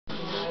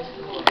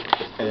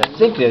I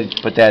think they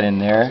put that in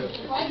there.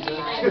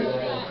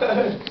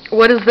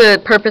 What is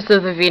the purpose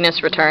of the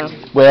venous return?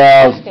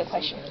 Well, That's a good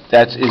question.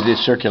 that is the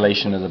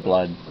circulation of the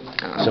blood.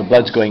 So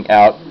blood's going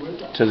out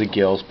to the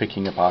gills,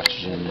 picking up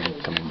oxygen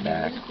and coming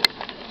back.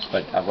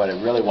 But what I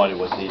really wanted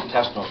was the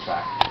intestinal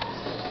tract.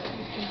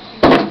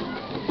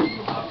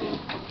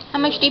 How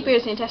much deeper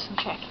is the intestinal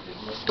tract?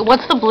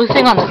 What's the blue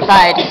thing on the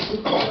side?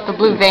 The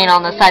blue vein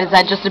on the side, is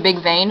that just a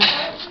big vein?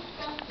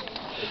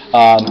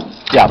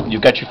 Yeah,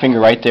 you've got your finger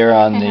right there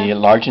on the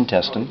large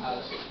intestine.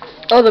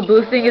 Oh, the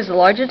blue thing is the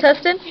large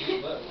intestine?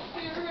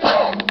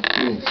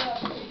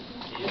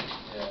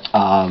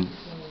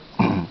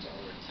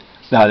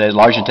 No, the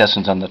large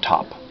intestine's on the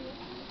top.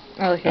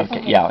 Oh, okay.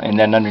 Okay, yeah, and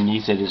then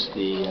underneath it is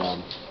the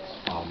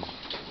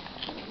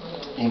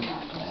ink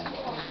gland.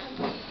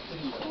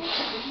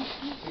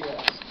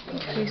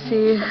 You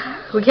see,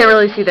 we can't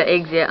really see the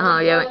eggs yet, huh?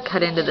 You haven't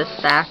cut into the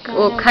sac.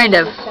 Well, kind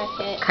of,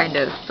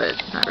 but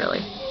not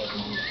really.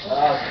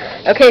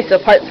 Okay, so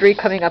part 3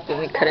 coming up when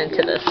we cut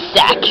into the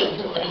sac.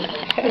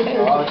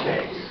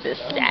 Okay. The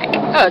sac.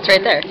 Oh, it's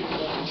right there.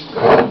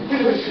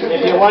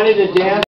 If you wanted to dance.